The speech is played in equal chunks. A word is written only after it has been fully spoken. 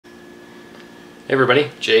Hey everybody,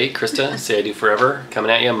 Jay, Christa, Say I Do Forever, coming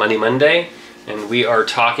at you Money Monday, and we are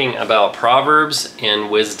talking about Proverbs and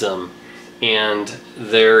wisdom. And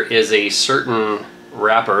there is a certain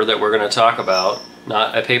rapper that we're going to talk about,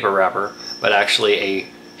 not a paper rapper, but actually a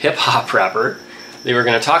hip-hop rapper that we're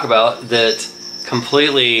going to talk about that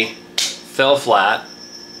completely fell flat,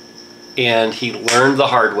 and he learned the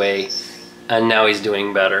hard way, and now he's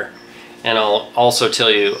doing better. And I'll also tell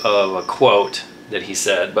you of a quote that he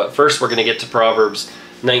said. But first we're going to get to Proverbs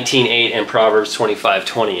 19:8 and Proverbs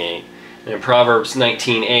 25:28. And in Proverbs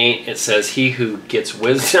 19:8 it says, he who gets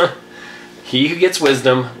wisdom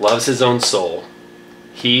loves his own soul.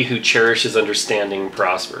 He who cherishes understanding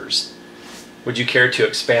prospers. Would you care to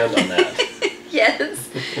expand on that? Yes.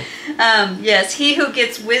 Yes, he who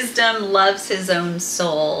gets wisdom loves his own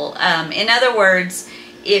soul. In other words,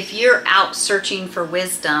 if you're out searching for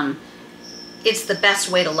wisdom, it's the best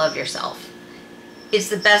way to love yourself. It's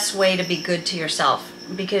the best way to be good to yourself,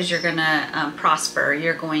 because you're going to prosper.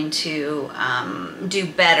 You're going to do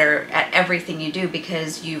better at everything you do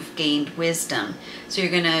because you've gained wisdom. So you're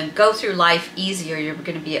going to go through life easier. You're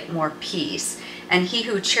going to be at more peace. And he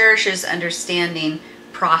who cherishes understanding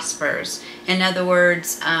prospers. In other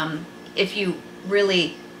words, if you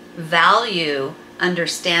really value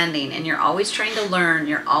understanding and you're always trying to learn,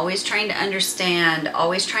 you're always trying to understand,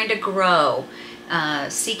 always trying to grow,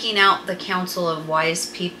 seeking out the counsel of wise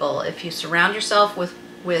people. If you surround yourself with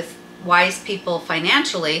wise people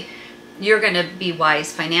financially, you're going to be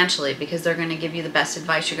wise financially because they're going to give you the best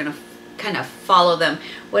advice. You're going to kind of follow them.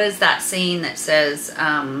 What is that saying that says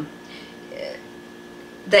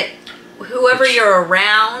that whoever you're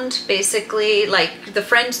around, basically, like the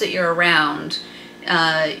friends that you're around,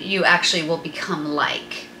 you actually will become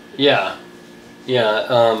like. Yeah.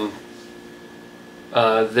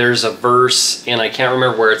 There's a verse, and I can't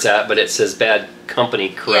remember where it's at, but it says bad company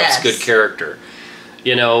corrupts good character.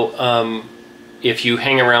 You know, if you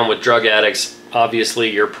hang around with drug addicts, obviously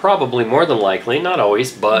you're probably more than likely, not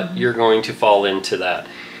always, but you're going to fall into that.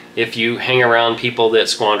 If you hang around people that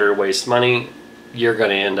squander or waste money, you're going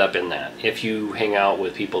to end up in that. If you hang out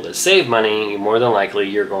with people that save money, more than likely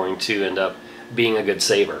you're going to end up being a good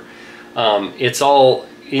saver. It's all,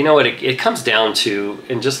 you know, it comes down to,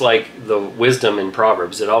 and just like the wisdom in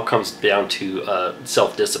Proverbs, it all comes down to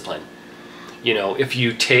self-discipline. You know, if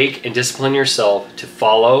you take and discipline yourself to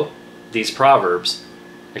follow these Proverbs,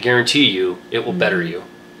 I guarantee you it will better you.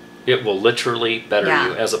 It will literally better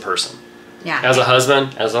you as a person. Yeah. As a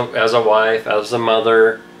husband, as a wife, as a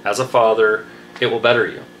mother, as a father, it will better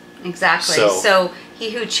you. Exactly. So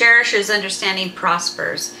he who cherishes understanding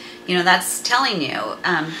prospers. You know, that's telling you.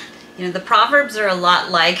 You know, the Proverbs are a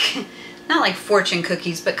lot like, not like fortune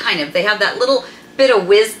cookies, but kind of. They have that little bit of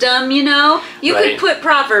wisdom, you know. You could put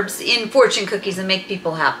Proverbs in fortune cookies and make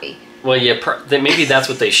people happy. Well, yeah, maybe that's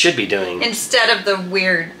what they should be doing. Instead of the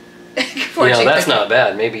weird fortune cookies. You know, that's not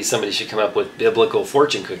bad. Maybe somebody should come up with biblical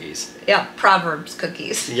fortune cookies. Yeah, Proverbs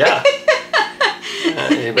cookies. Yeah.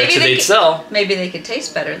 I bet you they'd sell. Maybe they could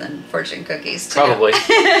taste better than fortune cookies, too. Probably.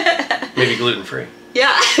 Maybe gluten-free.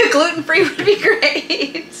 Yeah, gluten-free would be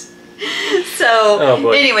great.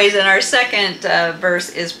 So, anyways, in our second verse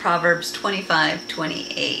is Proverbs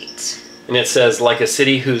 25:28. And it says, like a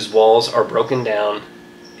city whose walls are broken down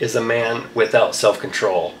is a man without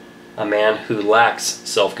self-control, a man who lacks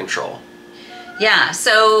self-control. Yeah,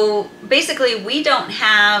 so basically we don't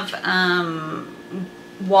have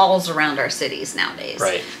walls around our cities nowadays.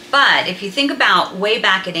 Right. But if you think about way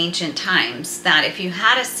back in ancient times, that if you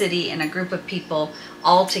had a city and a group of people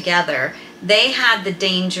all together, they had the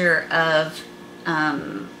danger of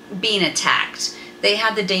being attacked. They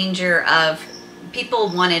had the danger of people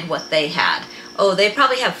wanted what they had. Oh, they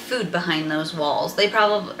probably have food behind those walls. They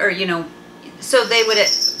probably, or you know, so they would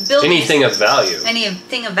build anything of value.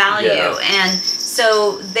 Anything of value, yeah. And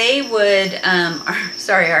so they would.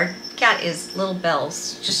 Sorry, our cat is little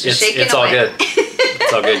bells just shaking. It's all good.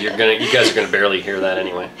 It's all good. You guys are gonna barely hear that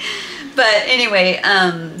anyway. But anyway,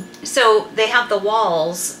 so they have the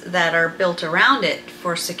walls that are built around it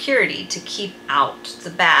for security, to keep out the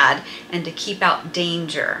bad and to keep out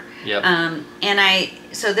danger. Yep.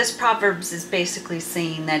 So this Proverbs is basically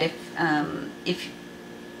saying that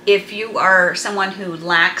if you are someone who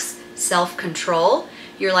lacks self-control,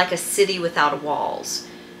 you're like a city without walls.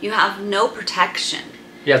 You have no protection.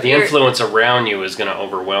 Yeah, the influence around you is going to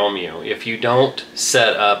overwhelm you. If you don't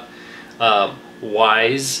set up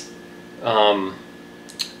wise,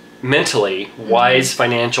 mentally wise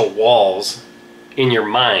financial walls in your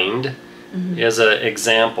mind, as an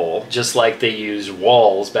example, just like they used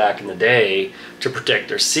walls back in the day to protect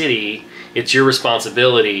their city, it's your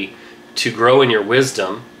responsibility to grow in your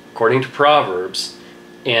wisdom according to Proverbs,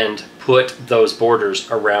 and put those borders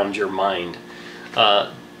around your mind.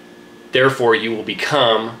 Therefore, you will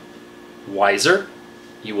become wiser.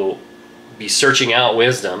 You will be searching out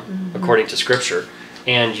wisdom according to Scripture,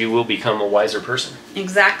 and you will become a wiser person.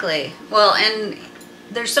 Exactly. Well, and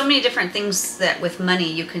there's so many different things that with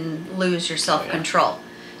money you can lose your self-control.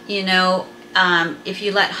 You know, if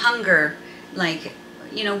you let hunger, like,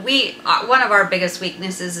 you know, one of our biggest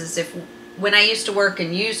weaknesses is when I used to work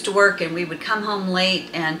and you used to work and we would come home late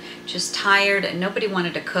and just tired and nobody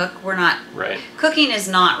wanted to cook. We're not, cooking is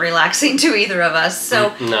not relaxing to either of us.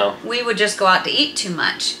 So no. We would just go out to eat too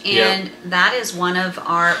much. And that is one of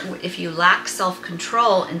our, if you lack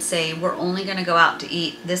self-control and say, we're only going to go out to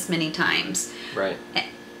eat this many times. Right.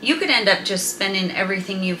 You could end up just spending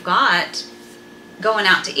everything you've got going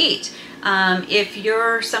out to eat. If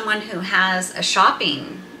you're someone who has a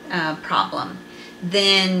shopping problem,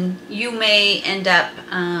 then you may end up,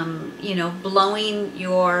 you know, blowing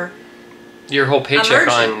your whole paycheck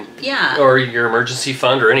on, or your emergency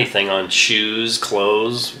fund or anything on shoes,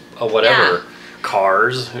 clothes, whatever,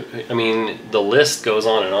 cars. I mean, the list goes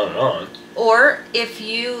on and on and on. Or if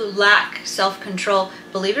you lack self-control,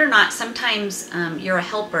 believe it or not, sometimes you're a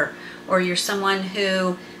helper, or you're someone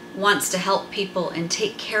who wants to help people and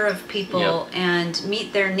take care of people and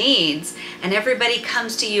meet their needs, and everybody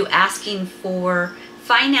comes to you asking for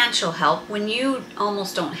financial help when you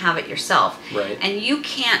almost don't have it yourself. Right. And you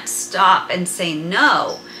can't stop and say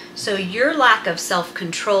no. So your lack of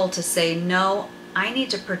self-control to say, no, I need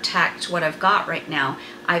to protect what I've got right now.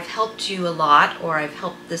 I've helped you a lot, or I've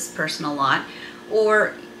helped this person a lot,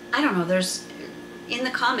 or I don't know, there's, in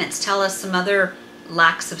the comments, tell us some other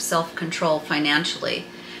lacks of self-control financially.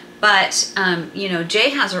 But, you know, Jay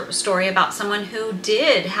has a story about someone who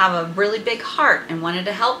did have a really big heart and wanted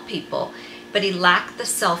to help people, but he lacked the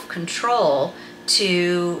self-control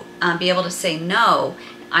to be able to say, no,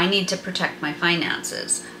 I need to protect my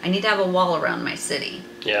finances. I need to have a wall around my city.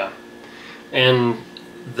 Yeah. And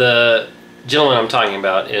the gentleman I'm talking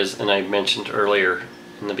about is, and I mentioned earlier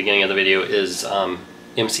in the beginning of the video, is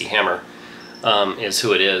MC Hammer, is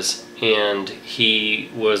who it is. And he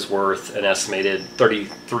was worth an estimated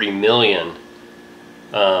 33 million,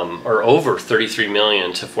 or over 33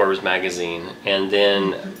 million to Forbes magazine. And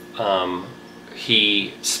then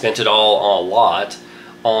he spent it all a lot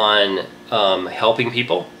on helping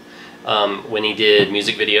people. When he did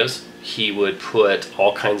music videos, he would put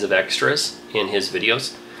all kinds of extras in his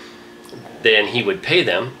videos. Then he would pay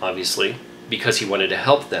them, obviously, because he wanted to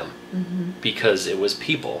help them. Because it was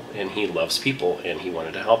people, and he loves people, and he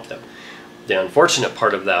wanted to help them. The unfortunate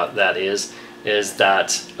part of that is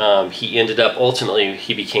that he ended up, ultimately,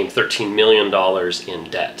 he became $13 million in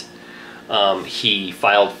debt. He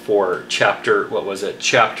filed for chapter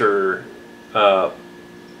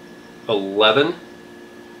 11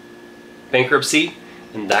 bankruptcy,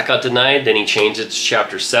 and that got denied. Then he changed it to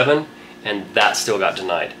chapter 7, and that still got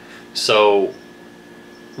denied. So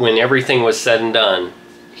when everything was said and done,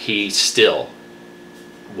 he still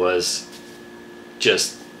was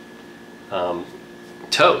just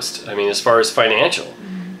toast. I mean, as far as financial,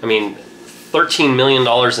 I mean, $13 million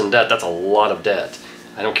in debt, that's a lot of debt.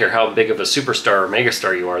 I don't care how big of a superstar or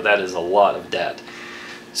megastar you are, that is a lot of debt.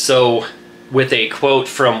 So with a quote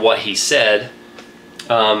from what he said,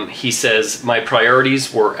 he says, "My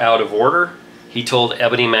priorities were out of order," he told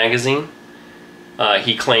Ebony magazine.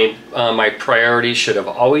 He claimed, "My priorities should have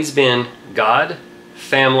always been God,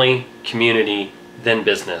 family, community, then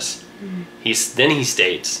business." Then he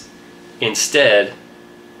states, "Instead,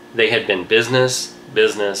 they had been business,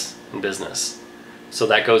 business, and business." So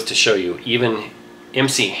that goes to show you, even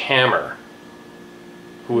MC Hammer,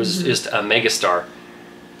 who was just a megastar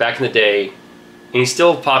back in the day, and he's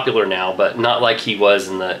still popular now, but not like he was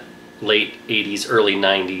in the late 80s, early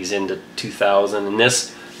 90s into 2000. And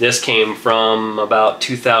this came from about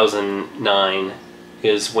 2009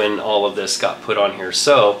 is when all of this got put on here.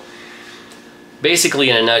 So basically,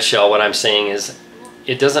 in a nutshell, what I'm saying is,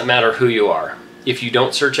 it doesn't matter who you are. If you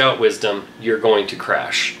don't search out wisdom, you're going to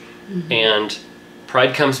crash. And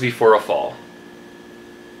pride comes before a fall.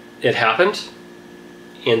 It happened,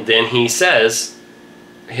 and then he says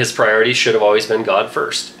his priorities should have always been God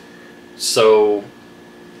first. So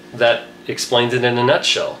that explains it in a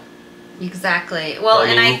nutshell. Exactly. Well,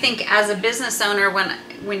 and I think as a business owner,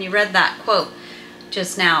 when you read that quote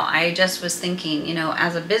just now, I just was thinking, you know,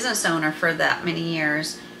 as a business owner for that many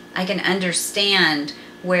years, I can understand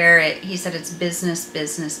where he said it's business,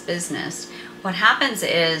 business, business. What happens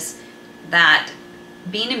is that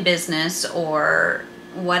being in business or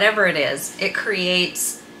whatever it is, it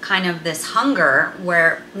creates kind of this hunger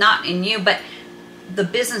where, not in you, but the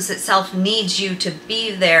business itself needs you to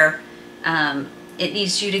be there. It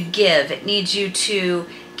needs you to give. It needs you to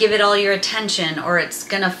give it all your attention, or it's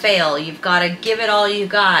going to fail. You've got to give it all you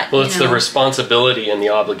got. Well, it's the responsibility and the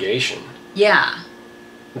obligation. Yeah.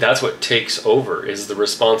 That's what takes over, is the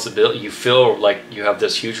responsibility. You feel like you have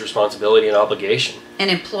this huge responsibility and obligation. And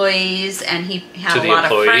employees, and he had a lot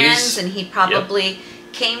of friends, and he probably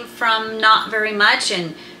came from not very much,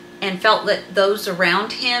 and felt that those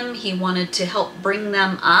around him, he wanted to help bring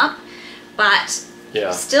them up. But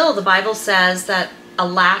still, the Bible says that a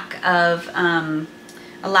lack of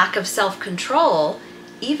self-control,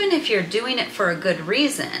 even if you're doing it for a good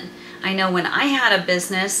reason. I know when I had a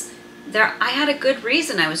business, I had a good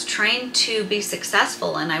reason. I was trying to be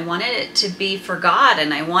successful, and I wanted it to be for God,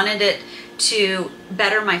 and I wanted it to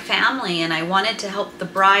better my family, and I wanted to help the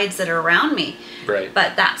brides that are around me. Right.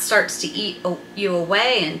 But that starts to eat you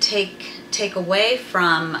away and take away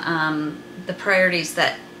from the priorities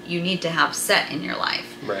that you need to have set in your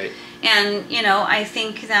life. Right. And, I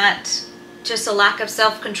think that just a lack of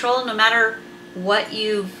self-control, no matter what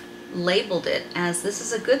you've labeled it as, this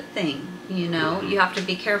is a good thing, you have to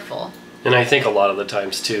be careful. And I think a lot of the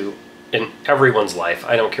times too, in everyone's life,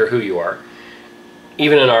 I don't care who you are,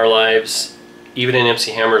 even in our lives, even in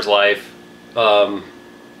MC Hammer's life,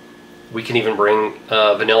 we can even bring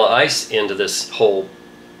Vanilla Ice into this whole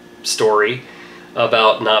story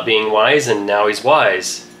about not being wise, and now he's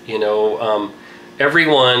wise.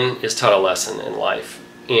 Everyone is taught a lesson in life,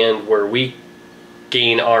 and where we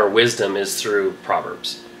gain our wisdom is through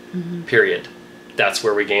Proverbs. Period. That's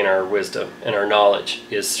where we gain our wisdom and our knowledge,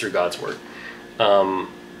 is through God's Word.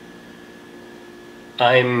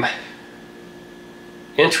 I'm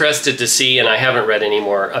interested to see, and I haven't read any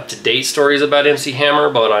more up-to-date stories about MC Hammer,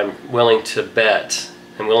 but I'm willing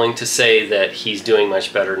to say that he's doing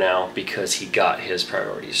much better now because he got his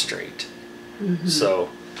priorities straight. So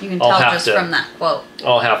you can tell just from that quote.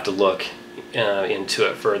 I'll have to look into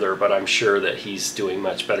it further, but I'm sure that he's doing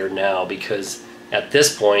much better now, because at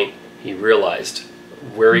this point he realized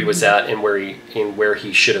where he was at and where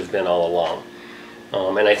he should have been all along.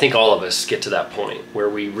 And I think all of us get to that point where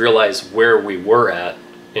we realize where we were at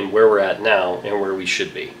and where we're at now and where we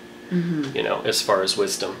should be, as far as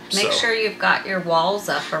wisdom. Make sure you've got your walls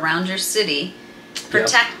up around your city,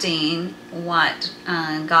 protecting what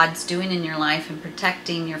God's doing in your life, and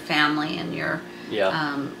protecting your family and your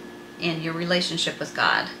relationship with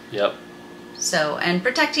God. Yep. So, and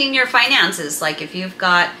protecting your finances. Like if you've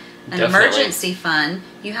got an emergency fund,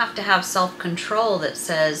 you have to have self-control that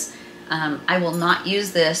says, I will not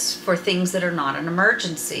use this for things that are not an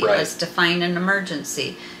emergency. Right. Let's define an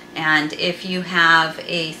emergency. And if you have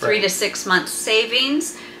a 3 to 6 month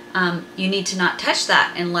savings, you need to not touch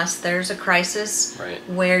that unless there's a crisis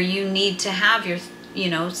where you need to have your,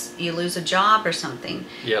 you lose a job or something.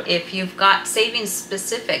 Yep. If you've got savings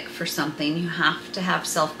specific for something, you have to have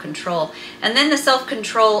self-control. And then the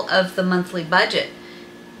self-control of the monthly budget,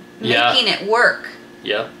 making it work.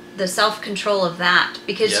 Yep. The self-control of that,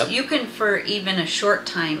 because you can, for even a short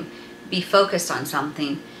time, be focused on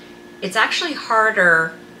something. It's actually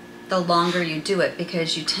harder the longer you do it,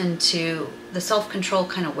 because you tend to, the self-control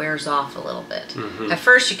kind of wears off a little bit. At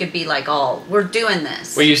first you could be like, oh, we're doing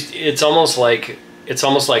this. Well, it's almost like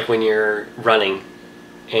when you're running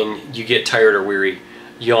and you get tired or weary,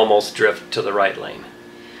 you almost drift to the right lane.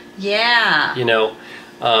 Yeah.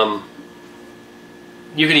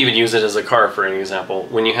 You could even use it as a car, for an example.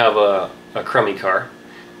 When you have a crummy car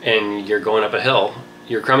and you're going up a hill,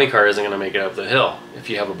 your crummy car isn't going to make it up the hill. If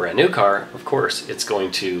you have a brand new car, of course, it's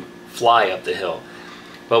going to fly up the hill.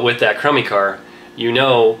 But with that crummy car, you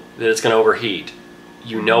know that it's going to overheat.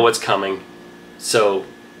 You know what's coming, so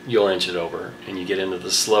you'll inch it over, and you get into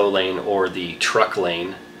the slow lane or the truck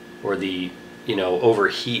lane or the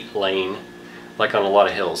overheat lane, like on a lot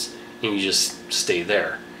of hills, and you just stay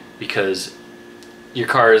there because your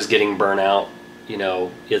car is getting burnt out.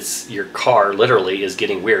 It's your car literally is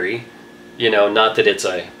getting weary. Not that it's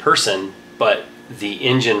a person, but the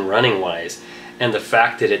engine running wise, and the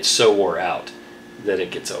fact that it's so wore out that it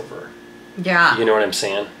gets over. Yeah. You know what I'm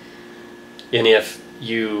saying? And if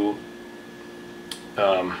you,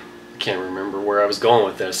 can't remember where I was going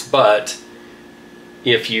with this, but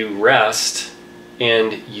if you rest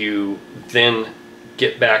and you then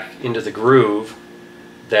get back into the groove,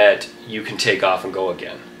 that you can take off and go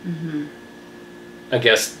again. I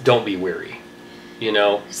guess don't be weary.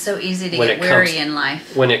 It's so easy to get weary in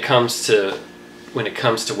life. When it comes to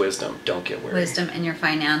wisdom, don't get weary. Wisdom in your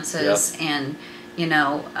finances, and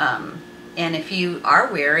and if you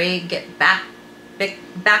are weary, get back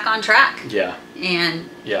on track. Yeah. And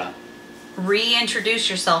reintroduce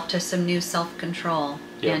yourself to some new self-control.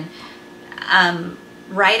 Yep. And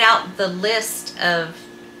write out the list of,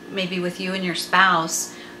 maybe with you and your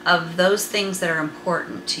spouse, of those things that are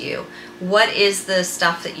important to you. What is the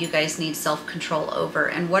stuff that you guys need self-control over,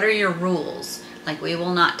 and what are your rules? Like, we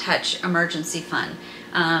will not touch emergency fund.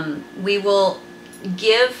 We will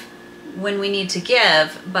give when we need to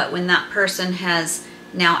give, but when that person has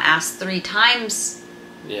now asked 3 times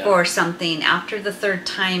for something, after the 3rd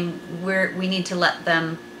time, we need to let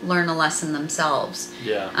them learn a lesson themselves.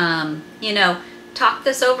 Yeah. You know, talk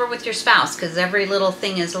this over with your spouse, because every little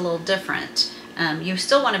thing is a little different. You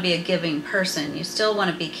still want to be a giving person. You still want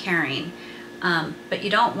to be caring. But you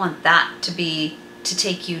don't want that to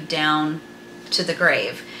take you down to the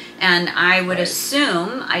grave. And I would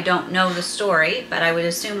assume, I don't know the story, but I would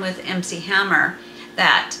assume with MC Hammer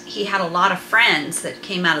that he had a lot of friends that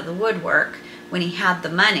came out of the woodwork when he had the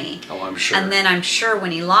money. Oh, I'm sure. And then I'm sure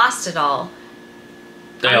when he lost it all,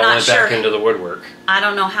 they all went back into the woodwork. I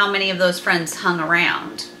don't know how many of those friends hung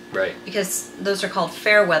around. Right. Because those are called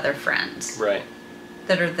fair weather friends. Right.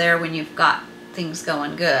 That are there when you've got things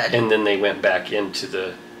going good. And then they went back into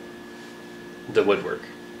the woodwork.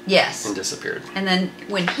 Yes. And disappeared. And then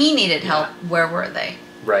when he needed help, where were they?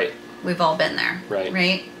 Right. We've all been there. Right.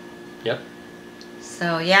 Right? Yep.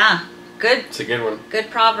 So, yeah. Good. It's a good one. Good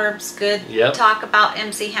Proverbs. Good talk about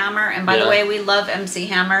MC Hammer. And by the way, we love MC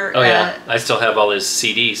Hammer. Oh, yeah. I still have all his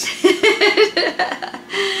CDs.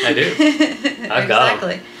 I do. I've got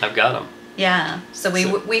them. I've got them. Yeah. So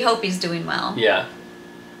we hope he's doing well. Yeah.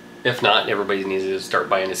 If not, everybody needs to start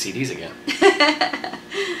buying his CDs again.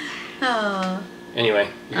 Oh. Anyway,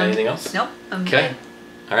 you got anything else? Nope. Okay. Good.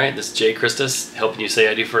 All right. This is Jay Christa helping you say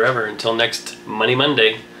I do forever. Until next Money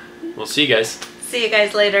Monday. We'll see you guys. See you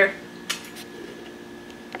guys later.